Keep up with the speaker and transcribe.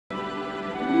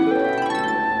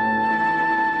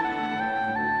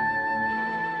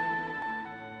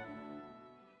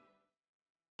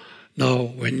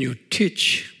when you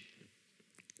teach,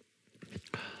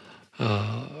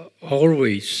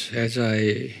 always, as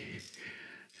I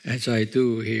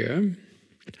do here,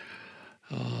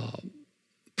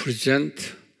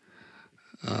 present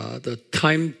the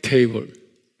timetable,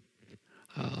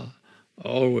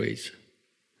 always.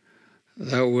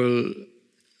 That will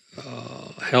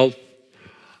help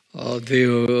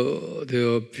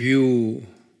their view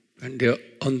and their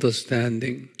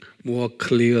understanding more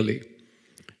clearly,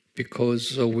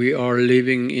 because we are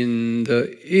living in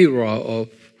the era of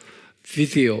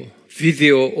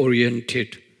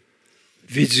video-oriented,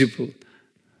 visible.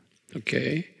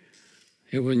 Okay,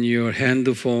 even your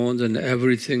handphones and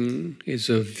everything is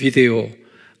a video,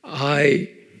 eye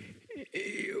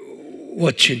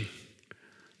watching.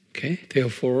 Okay,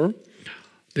 therefore,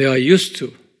 they are used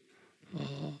to,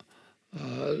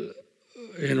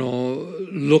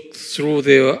 look through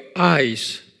their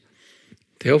eyes.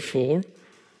 Therefore,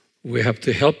 we have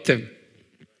to help them.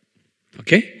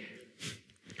 Okay?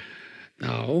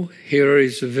 Now, here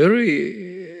is a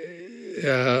very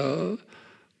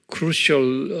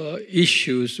crucial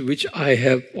issues which I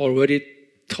have already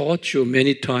taught you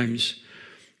many times.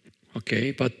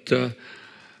 Okay, but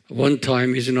one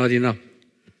time is not enough.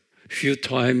 Few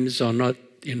times are not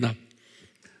enough.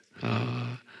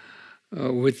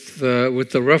 With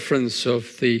the reference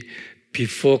of the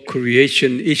before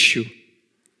creation issue.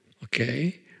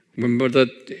 Okay, remember that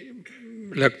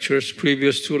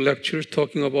previous two lectures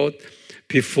talking about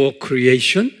before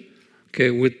creation. Okay,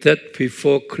 with that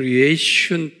before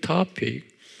creation topic,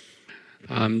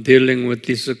 I'm dealing with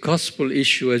this gospel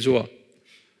issue as well.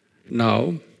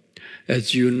 Now,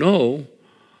 as you know,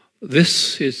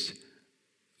 this is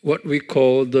what we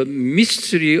call the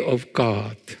mystery of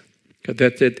God.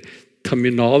 That's the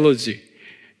terminology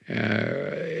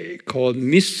called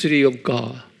mystery of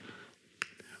God.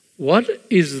 What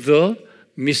is the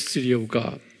mystery of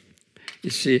God? You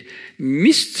see,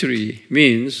 mystery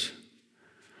means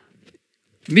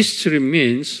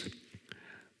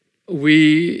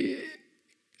we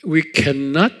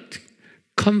cannot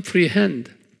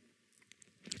comprehend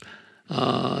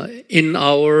in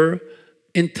our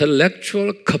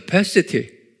intellectual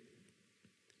capacity,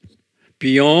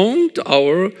 beyond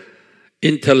our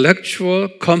intellectual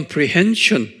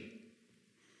comprehension.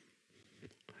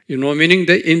 Meaning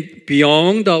that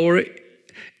beyond our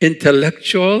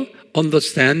intellectual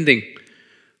understanding.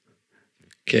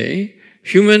 Okay?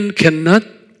 Human cannot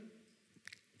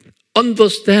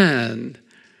understand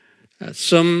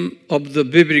some of the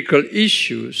biblical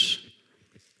issues,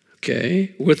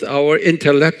 okay, with our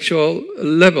intellectual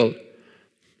level.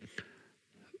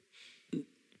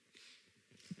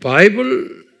 Bible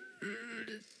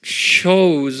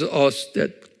shows us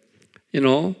that,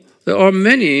 there are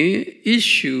many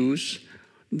issues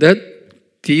that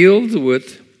dealing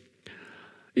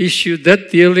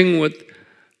with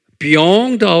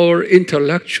beyond our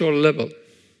intellectual level.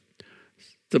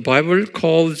 The Bible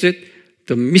calls it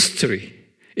the mystery.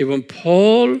 Even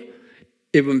Paul,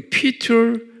 even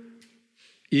Peter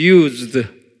used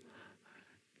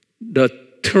the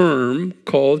term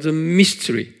called the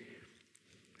mystery.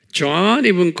 John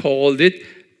even called it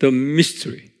the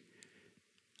mystery.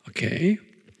 Okay?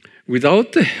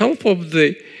 Without the help of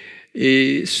the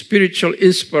spiritual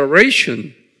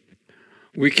inspiration,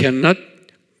 we cannot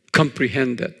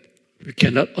comprehend that. We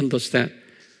cannot understand.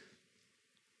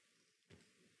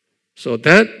 So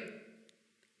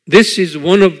this is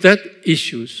one of that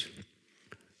issues.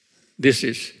 This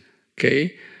is,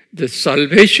 okay, the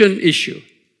salvation issue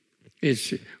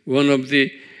is one of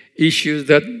the issues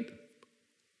that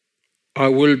I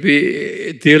will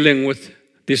be dealing with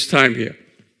this time here.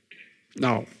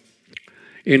 Now,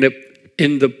 in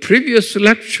the previous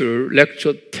lecture,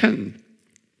 lecture 10,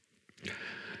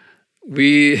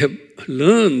 we have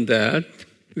learned that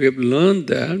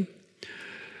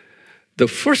the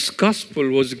first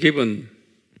gospel was given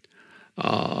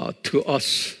to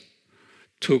us,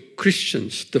 to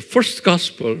Christians. The first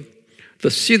gospel, the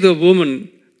seed of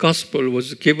woman gospel,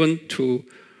 was given to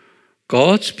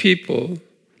God's people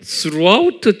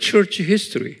throughout the church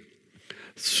history.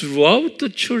 Throughout the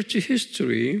church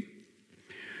history,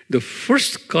 the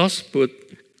first gospel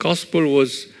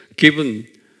was given.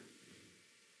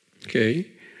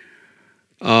 Okay,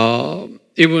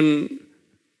 even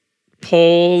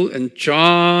Paul and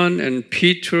John and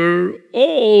Peter,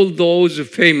 all those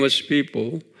famous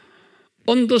people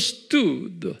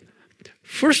understood the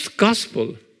first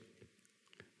gospel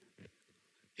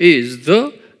is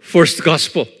the first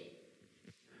gospel.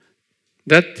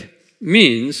 That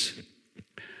means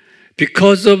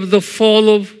because of the fall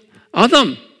of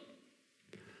Adam.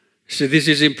 See, this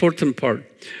is the important part.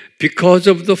 because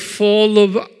of the fall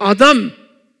of Adam,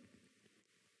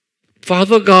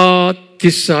 Father God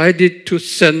decided to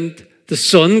send the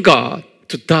Son God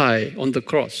to die on the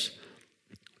cross.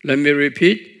 Let me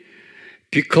repeat.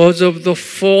 Because of the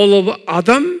fall of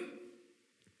Adam,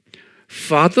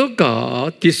 Father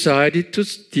God decided to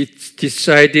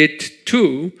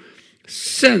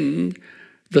send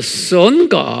the Son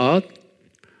God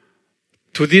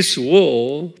to this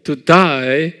world to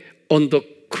die on the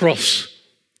cross.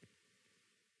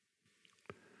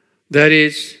 That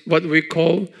is what we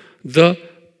call the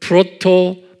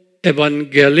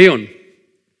proto-evangelion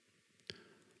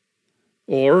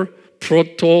or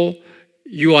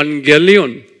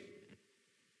proto-euangelion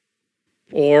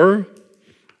or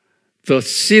the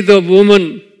seed of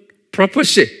woman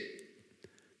prophecy.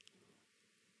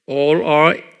 All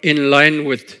are in line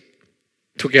with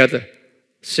together.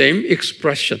 Same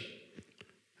expression.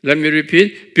 Let me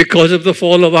repeat. Because of the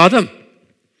fall of Adam,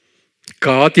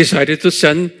 God decided to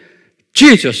send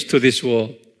Jesus to this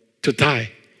world to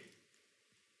die.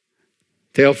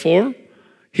 Therefore,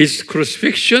 his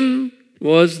crucifixion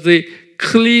was the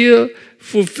clear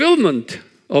fulfillment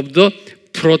of the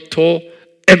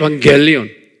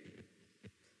proto-evangelion.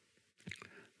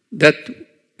 That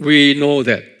we know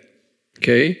that.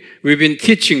 Okay? We've been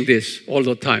teaching this all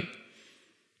the time.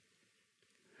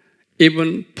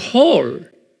 Even Paul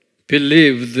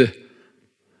believed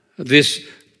this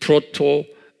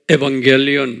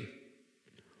proto-evangelion,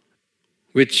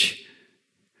 which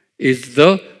is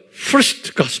the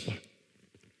first gospel.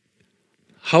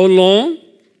 How long?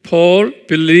 Paul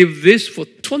believed this for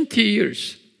 20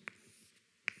 years.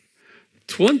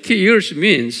 20 years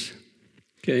means,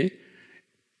 okay,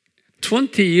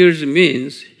 20 years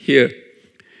means here,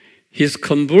 his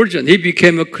conversion. He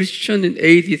became a Christian in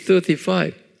AD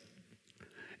 35.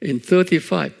 In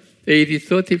 35, AD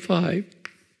 35,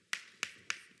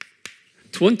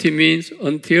 20 means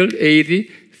until AD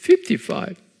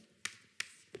 55.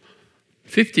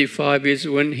 55 is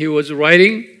when he was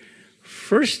writing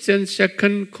 1st and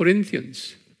 2nd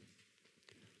Corinthians.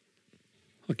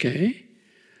 Okay?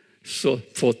 So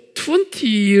for 20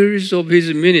 years of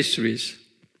his ministries,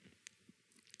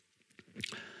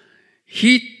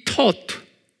 he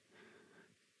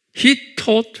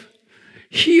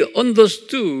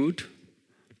understood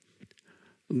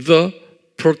the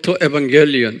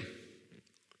proto-evangelion.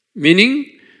 Meaning,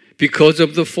 because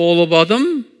of the fall of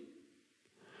Adam,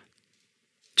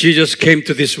 Jesus came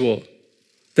to this world.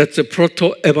 That's a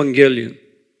proto-evangelion.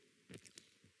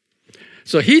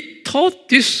 So he taught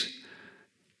this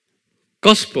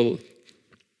gospel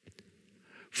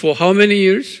for how many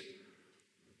years?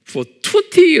 For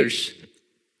 20 years.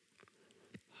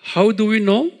 How do we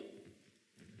know?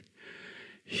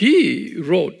 He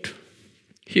wrote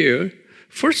here,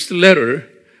 first letter,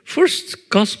 first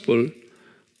gospel,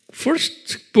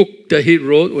 first book that he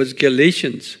wrote was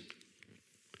Galatians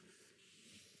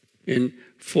in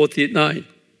 49.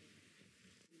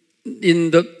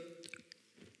 In the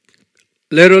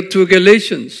letter to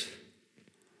Galatians,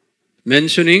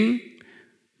 mentioning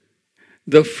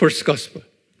the first gospel.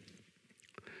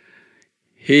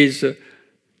 His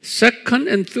second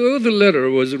and third letter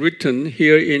was written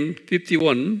here in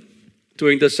 51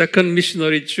 during the second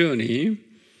missionary journey.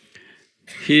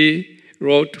 He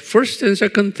wrote 1st and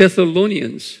 2nd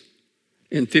Thessalonians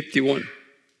in 51.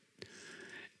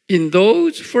 In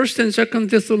those 1st and 2nd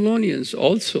Thessalonians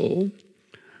also,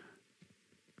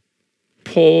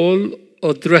 Paul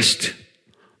addressed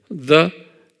the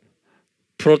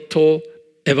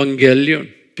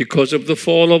proto-evangelion. Because of the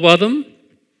fall of Adam,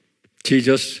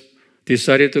 Jesus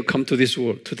decided to come to this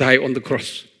world, to die on the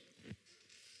cross.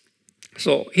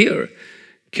 So here,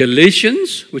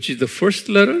 Galatians, which is the first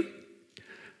letter,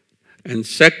 and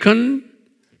second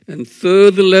and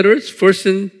third letters, 1st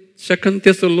and 2nd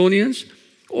Thessalonians,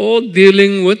 all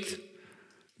dealing with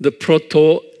the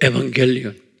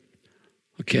proto-evangelion.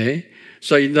 Okay?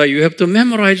 So now you have to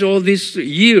memorize all these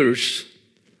years.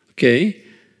 Okay?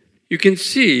 You can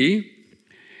see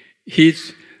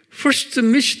his first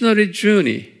missionary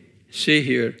journey. See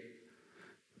here,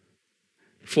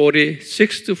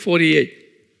 46 to 48.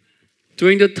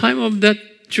 During the time of that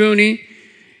journey,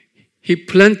 he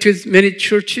planted many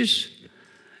churches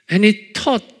and he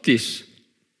taught this.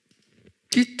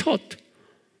 He taught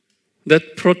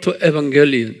that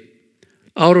proto-evangelion.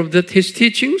 Out of that, his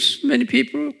teachings, many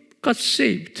people got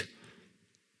saved.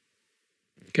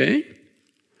 Okay?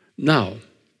 Now,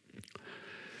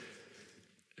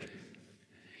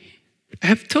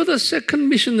 after the second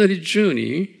missionary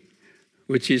journey,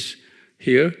 which is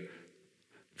here,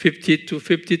 50 to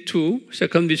 52,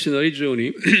 second missionary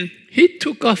journey, he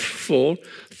took off for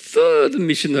third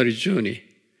missionary journey,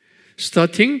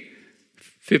 starting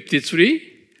 53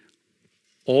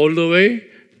 all the way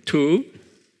to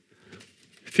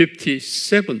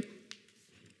 57.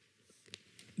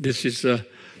 This is a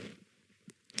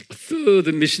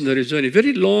third missionary journey,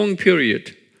 very long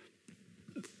period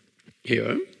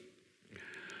here.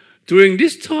 During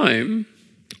this time,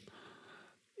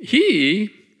 he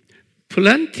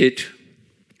planted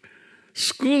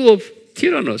School of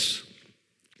Tyrannus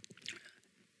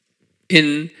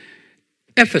in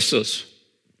Ephesus,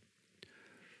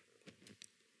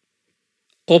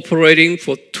 operating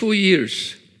for 2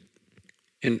 years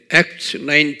in Acts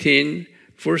 19,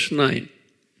 verse 9.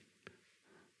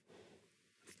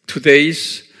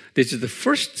 This is the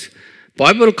first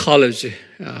Bible college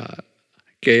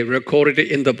recorded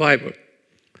in the Bible.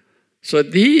 So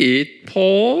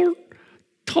Paul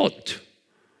taught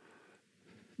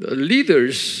the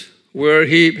leaders where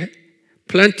he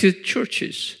planted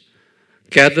churches,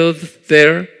 gathered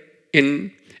there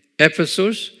in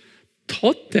Ephesus,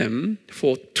 taught them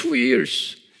for 2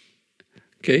 years,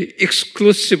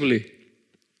 exclusively.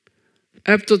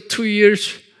 After 2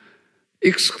 years,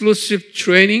 exclusive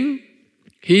training,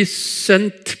 he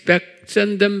sent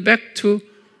them back to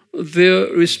their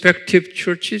respective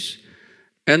churches,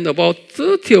 and about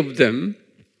 30 of them,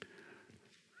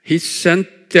 he sent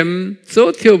them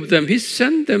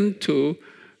to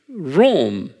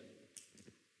Rome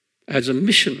as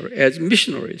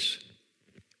missionaries.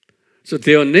 So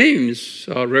their names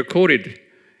are recorded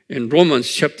in Romans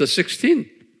chapter 16.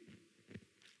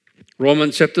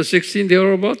 Romans chapter 16, there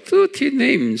are about 30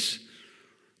 names.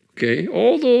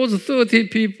 All those 30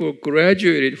 people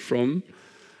graduated from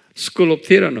School of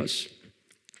Tyrannus.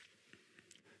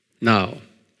 Now,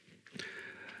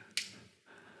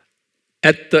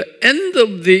 at the end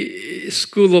of the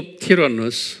School of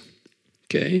Tyrannus,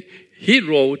 he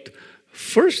wrote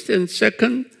 1st and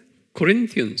 2nd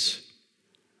Corinthians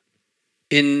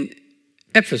in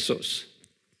Ephesus.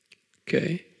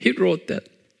 He wrote that.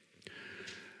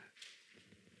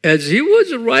 As he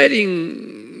was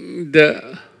writing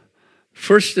the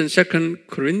 1st and 2nd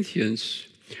Corinthians,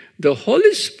 the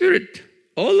Holy Spirit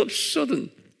all of a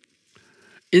sudden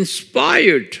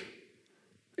inspired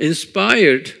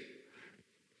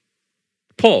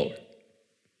Paul,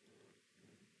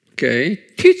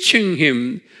 teaching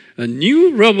him a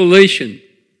new revelation,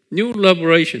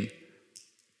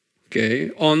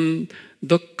 on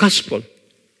the gospel,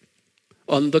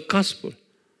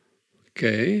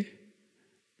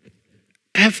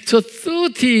 After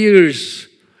 30 years,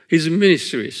 his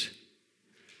ministries,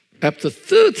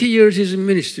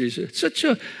 such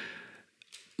a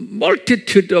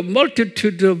multitude of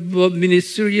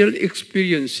ministerial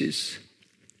experiences,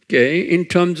 in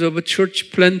terms of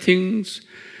church plantings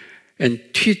and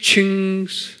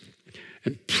teachings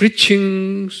and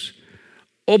preachings,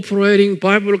 operating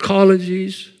Bible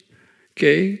colleges,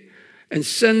 and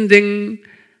sending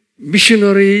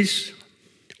missionaries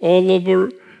all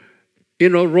over,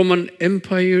 Roman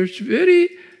Empire's very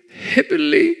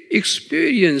heavily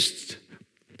experienced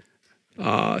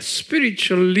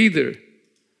spiritual leader.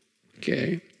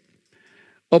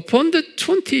 Upon the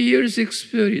 20 years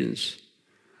experience,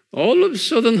 all of a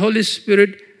sudden Holy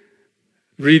Spirit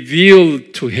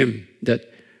revealed to him that,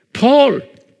 Paul,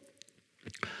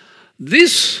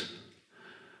 this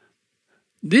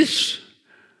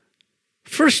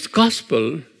first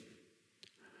gospel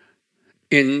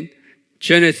in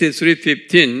Genesis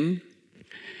 3:15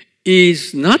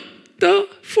 is not the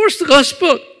first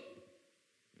gospel.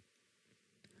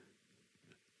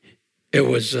 It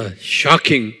was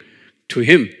shocking to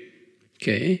him.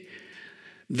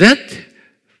 That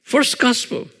first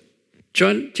gospel,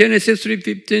 Genesis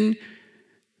 3:15,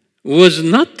 was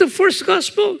not the first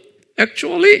gospel,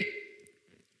 actually.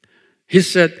 He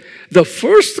said, the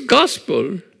first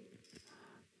gospel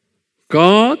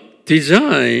God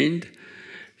designed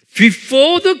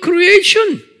before the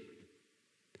creation.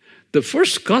 The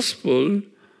first gospel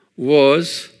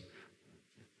was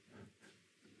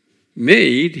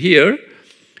made here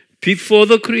before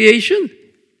the creation.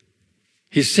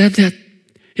 He said that.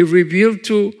 He revealed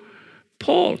to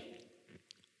Paul.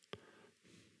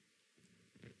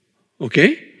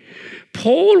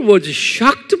 Paul was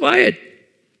shocked by it.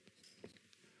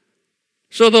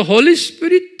 So the Holy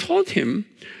Spirit taught him,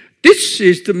 this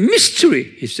is the mystery,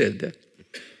 he said that.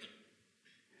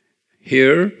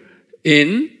 Here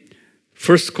in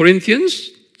 1 Corinthians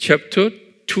chapter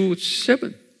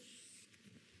 2:7.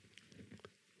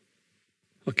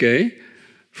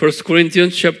 1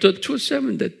 Corinthians chapter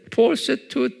 2:7, that Paul said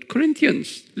to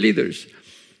Corinthians leaders,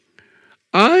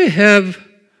 I have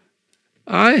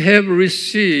I have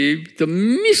received the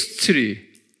mystery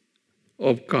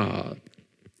of God.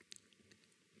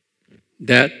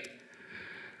 That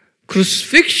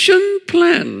crucifixion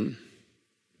plan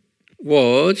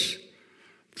was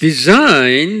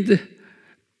designed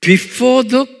before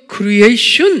the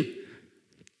creation.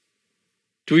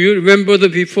 Do you remember the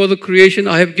before the creation?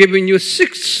 I have given you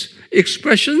 6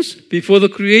 expressions before the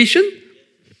creation.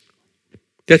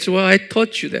 That's why I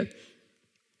taught you that.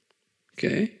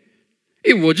 Okay?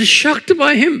 It was shocked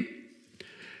by him.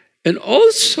 And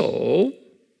also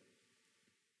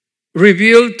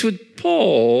revealed to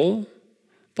Paul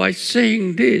by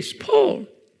saying this, Paul,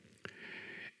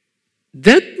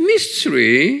 that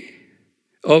mystery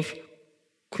of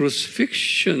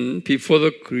crucifixion before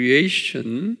the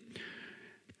creation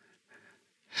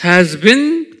has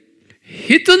been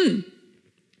hidden.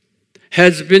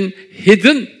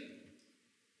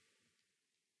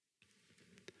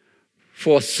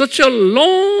 For such a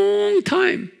long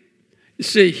time.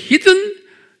 It's hidden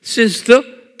since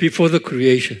before the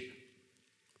creation.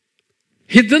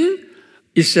 Hidden,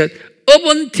 it said, up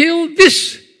until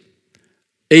this,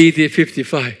 AD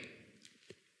 55,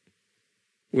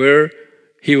 where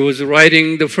he was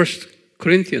writing the 1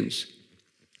 Corinthians.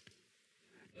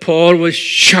 Paul was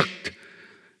shocked.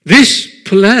 This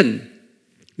plan,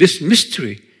 this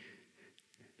mystery,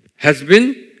 has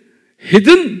been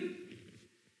hidden.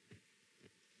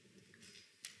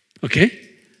 Okay?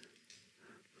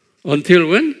 Until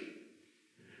when?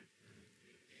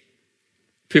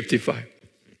 55.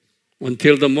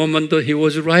 Until the moment that he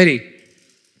was writing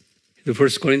the 1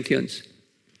 Corinthians.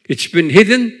 It's been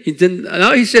hidden.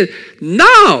 Now he said,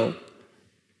 now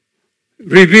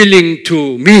revealing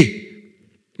to me.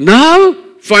 Now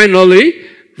finally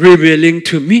revealing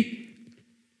to me.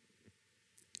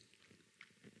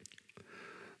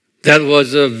 That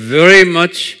was a very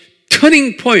much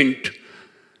turning point.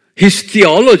 His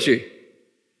theology.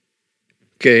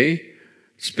 Okay?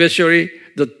 Especially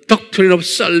the doctrine of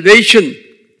salvation.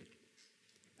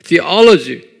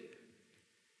 Theology.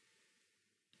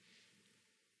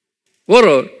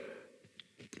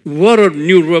 What a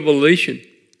new revelation.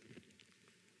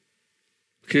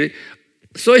 Okay?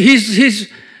 So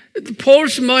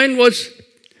Paul's mind was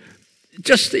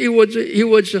just, he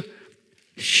was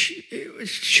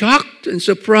shocked and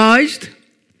surprised,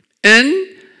 and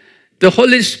the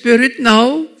Holy Spirit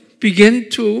now began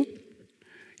to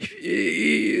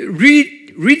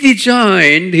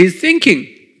redesign his thinking.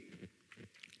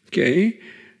 Okay?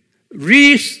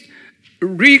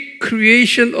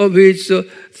 Recreation of his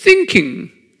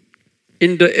thinking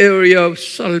in the area of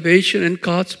salvation and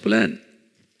God's plan.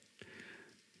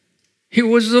 He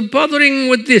was bothering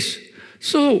with this.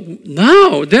 So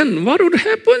now, then, what would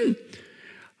happen?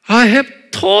 I have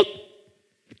taught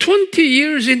 20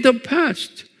 years in the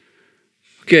past.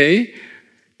 Okay?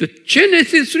 The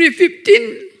Genesis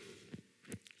 3:15.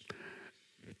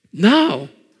 Now,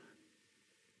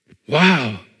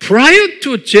 wow, prior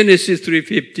to Genesis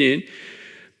 3:15,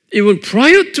 even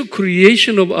prior to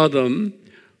creation of Adam,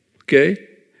 okay,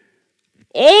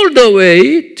 all the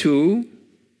way to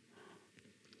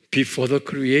before the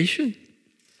creation,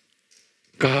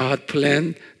 God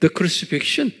planned the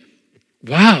crucifixion.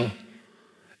 Wow,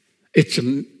 it's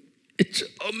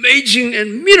amazing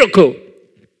and miracle.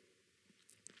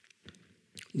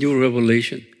 New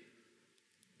revelation.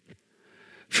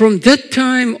 From that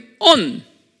time on,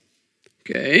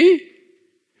 okay,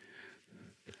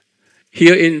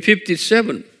 here in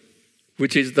 57,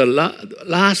 which is the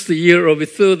last year of his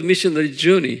 3rd missionary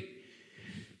journey,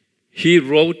 he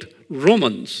wrote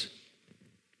Romans.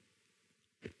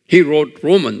 He wrote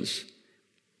Romans.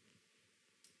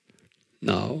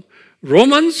 Now,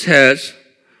 Romans has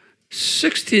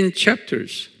 16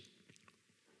 chapters.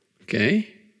 Okay?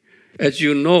 As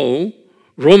you know,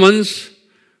 Romans,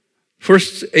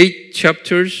 first 8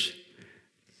 chapters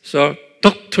are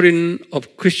doctrine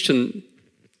of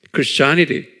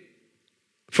Christianity.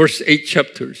 First 8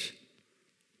 chapters.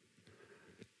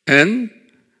 And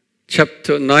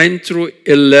chapter 9 through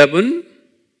 11,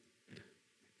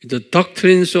 the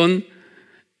doctrines on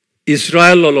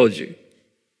Israelology.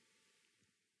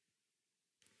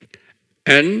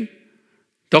 And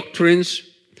doctrines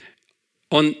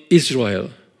on Israel.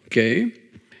 Okay?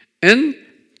 And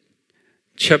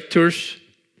chapters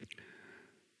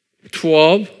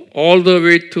 12 all the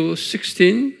way to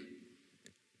 16,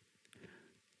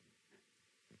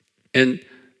 and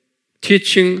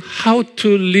teaching how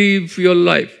to live your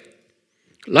life,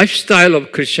 lifestyle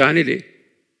of Christianity.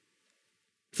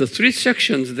 The 3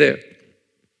 sections there.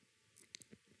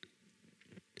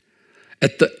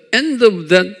 At the end of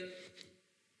that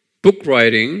book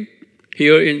writing,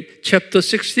 here in chapter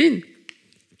 16,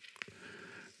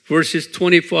 verses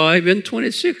 25 and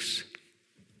 26.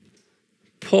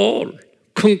 Paul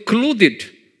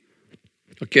concluded,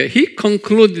 he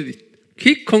concluded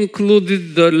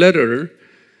the letter,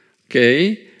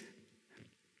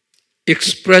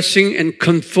 expressing and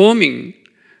confirming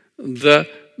the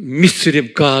mystery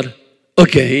of God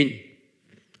again,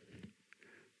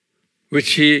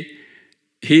 which he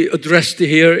addressed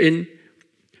here in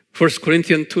 1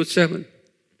 Corinthians 2:7.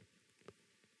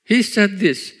 He said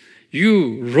this,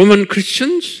 "You Roman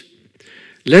Christians,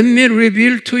 let me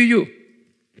reveal to you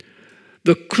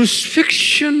the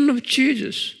crucifixion of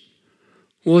Jesus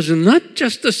was not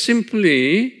just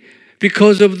simply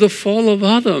because of the fall of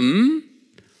Adam,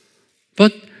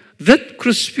 but that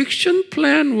crucifixion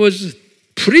plan was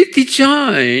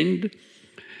pre-designed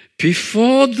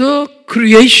before the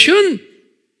creation."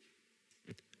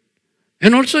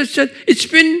 And also it said, it's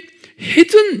been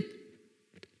hidden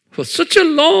for such a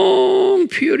long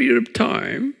period of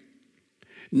time.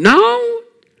 Now,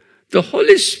 the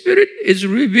Holy Spirit is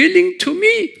revealing to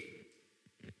me.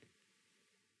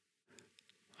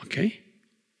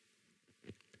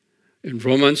 In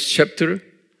Romans chapter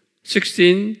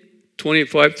 16,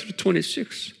 25 through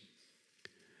 26.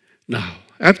 Now,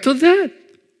 after that,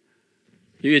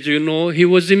 as you know, he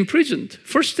was imprisoned.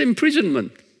 First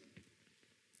imprisonment.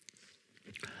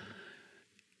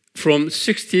 From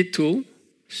 60 to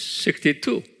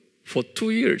 62 for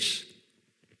 2 years.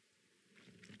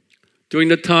 During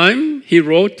the time, he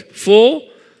wrote 4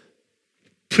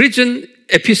 prison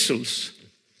epistles.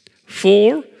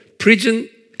 4 prison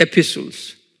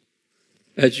epistles.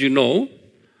 As you know,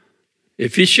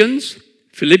 Ephesians,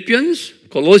 Philippians,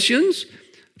 Colossians,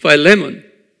 Philemon.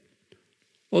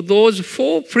 Or those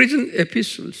 4 prison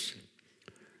epistles.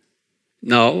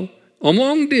 Now,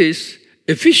 among these,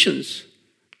 Ephesians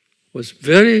was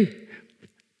very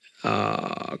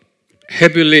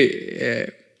heavily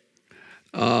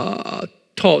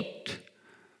taught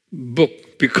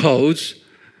book because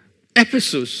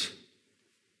Ephesus,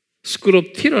 school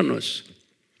of Tyrannus,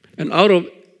 and out of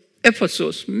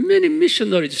Ephesus, many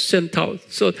missionaries sent out.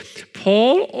 So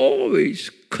Paul always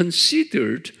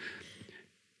considered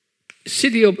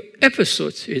city of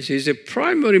Ephesus is a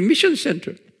primary mission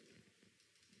center.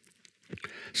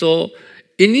 So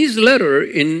in his letter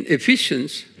in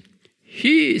Ephesians,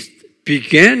 he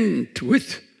began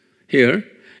with here,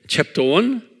 chapter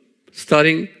 1,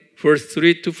 starting verse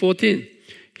 3 to 14.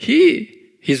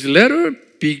 His letter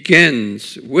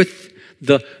begins with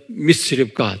the mystery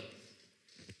of God.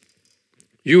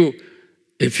 You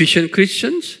Ephesian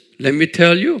Christians, let me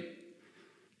tell you,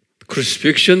 the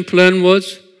crucifixion plan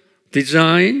was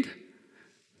designed,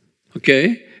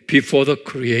 before the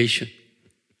creation.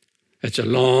 That's a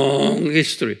long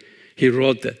history. He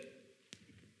wrote that.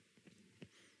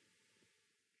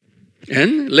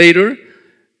 And later,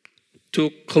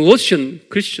 to Colossian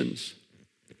Christians,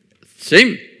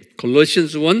 same,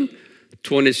 Colossians 1,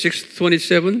 26,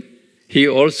 27, he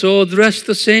also addressed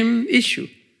the same issue.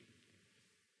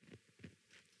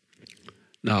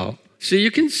 Now, so you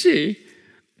can see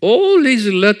all these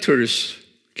letters,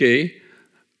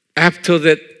 after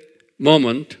that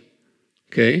moment,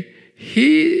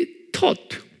 he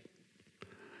taught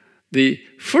the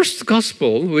first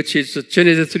gospel, which is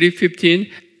Genesis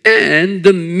 3:15, and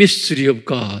the mystery of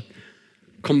God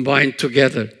combined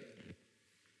together.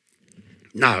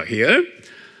 Now here,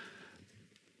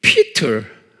 Peter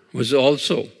was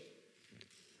also.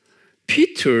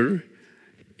 Peter,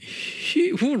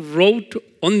 who wrote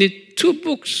only 2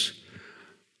 books,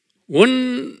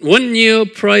 one year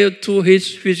prior to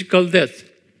his physical death,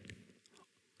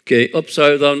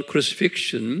 upside down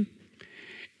crucifixion.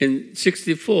 In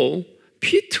 64,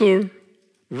 Peter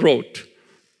wrote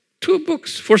 2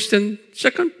 books, 1st and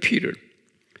 2nd Peter.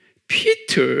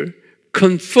 Peter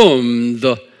confirmed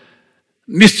the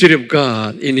mystery of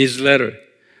God in his letter.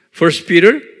 1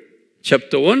 Peter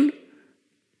chapter 1,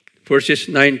 verses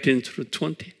 19 through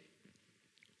 20.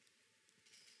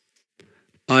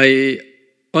 I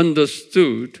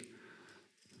understood,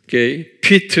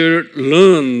 Peter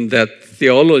learned that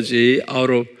theology out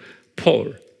of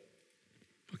Paul.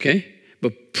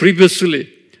 But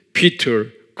previously,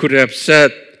 Peter could have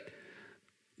said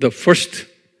the first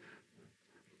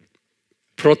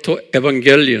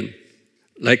proto-evangelion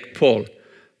like Paul.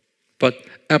 But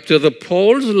after the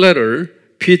Paul's letter,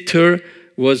 Peter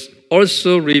was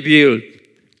also revealed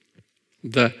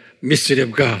the mystery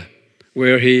of God,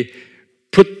 where he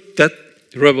put that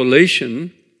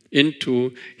revelation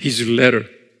into his letter.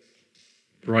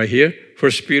 Right here,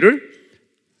 1 Peter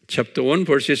chapter 1,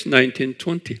 verses 19,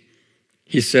 20.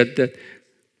 He said that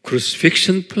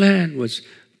crucifixion plan was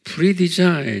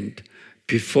pre-designed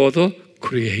before the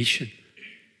creation.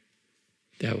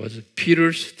 That was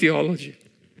Peter's theology.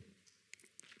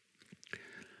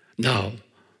 Now,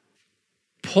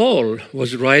 Paul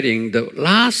was writing the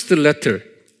last letter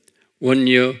 1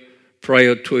 year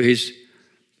prior to his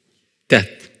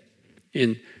death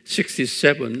in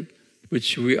 67,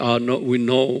 which we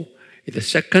know is the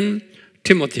 2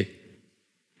 Timothy.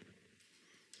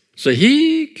 So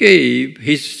he gave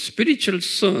his spiritual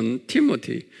son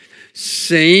Timothy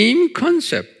same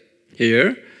concept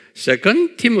here,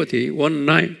 2 Timothy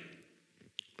 1:9,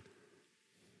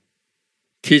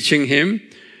 teaching him,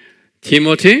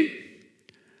 Timothy,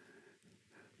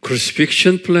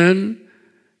 crucifixion plan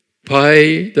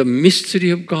by the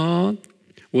mystery of God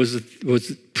was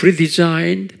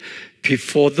pre-designed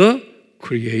before the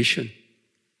creation.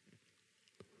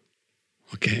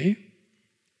 Okay?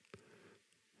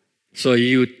 So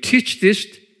you teach this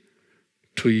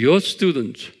to your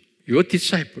students, your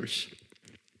disciples.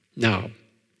 Now,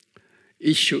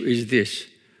 issue is this.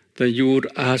 Then you would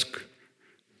ask,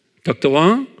 Dr.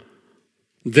 Hwang,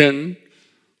 then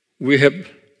we have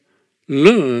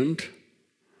learned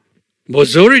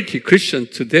majority Christians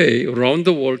today around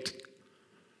the world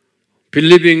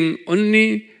believing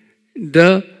only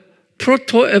the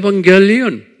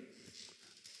proto-evangelion.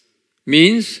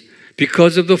 Means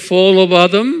because of the fall of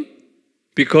Adam,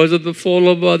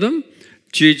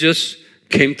 Jesus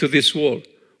came to this world.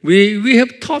 We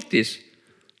have taught this.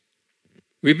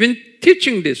 We've been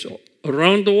teaching this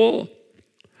around the world.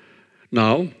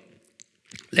 Now,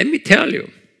 let me tell you,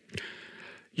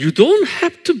 you don't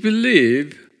have to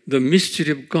believe the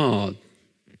mystery of God.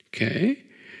 Okay?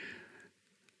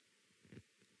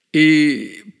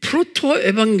 A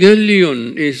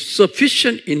proto-evangelion is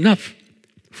sufficient enough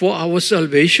for our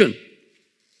salvation.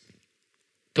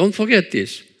 Don't forget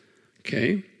this.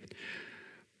 Okay?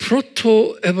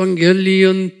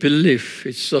 Proto-evangelion belief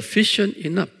is sufficient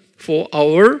enough for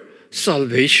our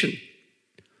salvation.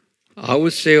 I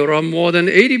would say around more than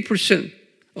 80%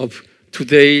 of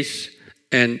today's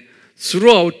and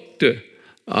throughout the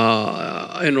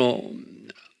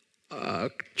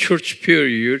church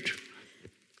period,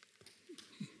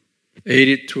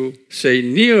 80 to say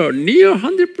near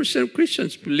 100%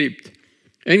 Christians believed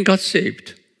and got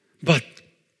saved. But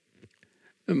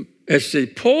as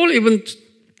Paul even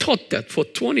taught that for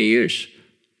 20 years.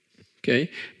 Okay,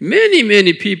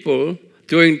 many people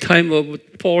during the time of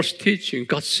Paul's teaching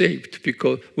got saved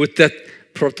because with that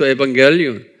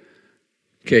proto-evangelion.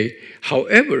 Okay,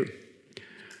 however,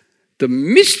 the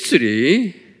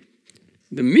mystery,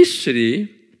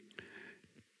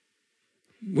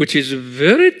 which is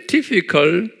very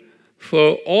difficult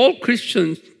for all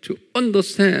Christians to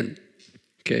understand,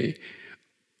 okay,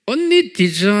 only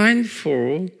designed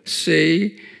for,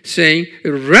 saying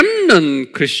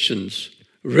remnant Christians.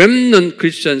 Remnant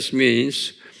Christians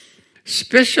means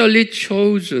specially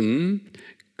chosen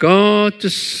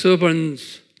God's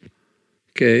servants,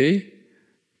 okay,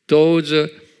 those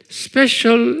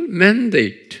special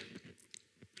mandate,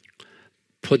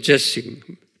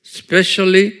 possessing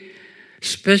special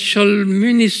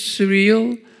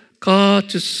ministerial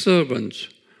God's servants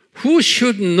who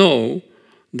should know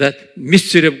that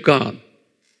mystery of God.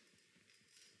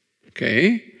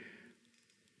 Okay?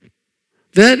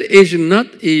 That is not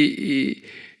a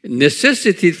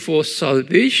necessity for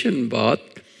salvation, but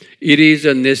it is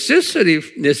a necessity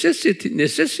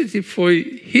for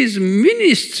his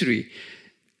ministry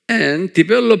and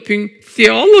developing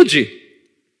theology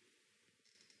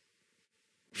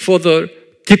for the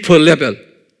deeper level,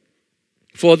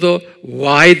 for the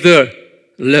wider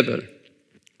level,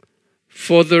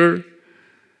 for the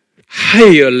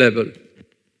higher level,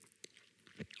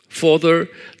 for the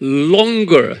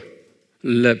longer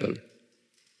level.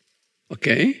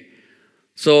 Okay?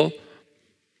 So,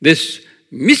 this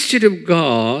mystery of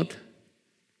God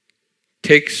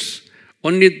takes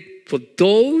only for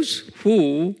those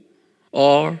who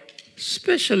are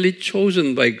specially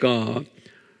chosen by God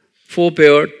for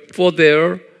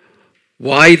their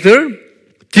wider,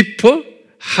 deeper,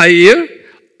 higher,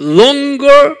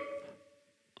 longer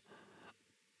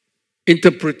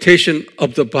interpretation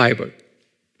of the Bible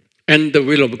and the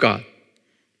will of God.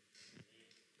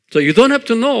 So you don't have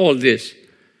to know all this,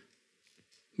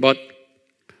 but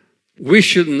we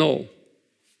should know,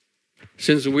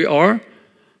 since we are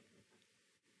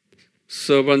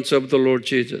servants of the Lord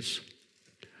Jesus.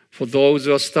 For those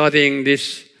who are studying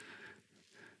this,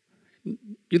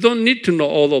 you don't need to know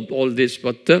all this,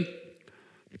 but to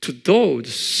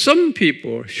those, some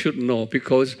people should know,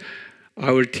 because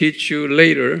I will teach you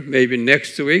later, maybe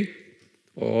next week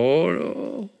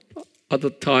or other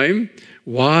time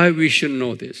why we should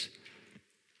know this.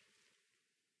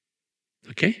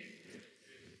 Okay?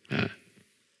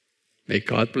 May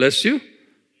God bless you.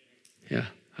 Yeah.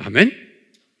 Amen.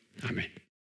 Amen.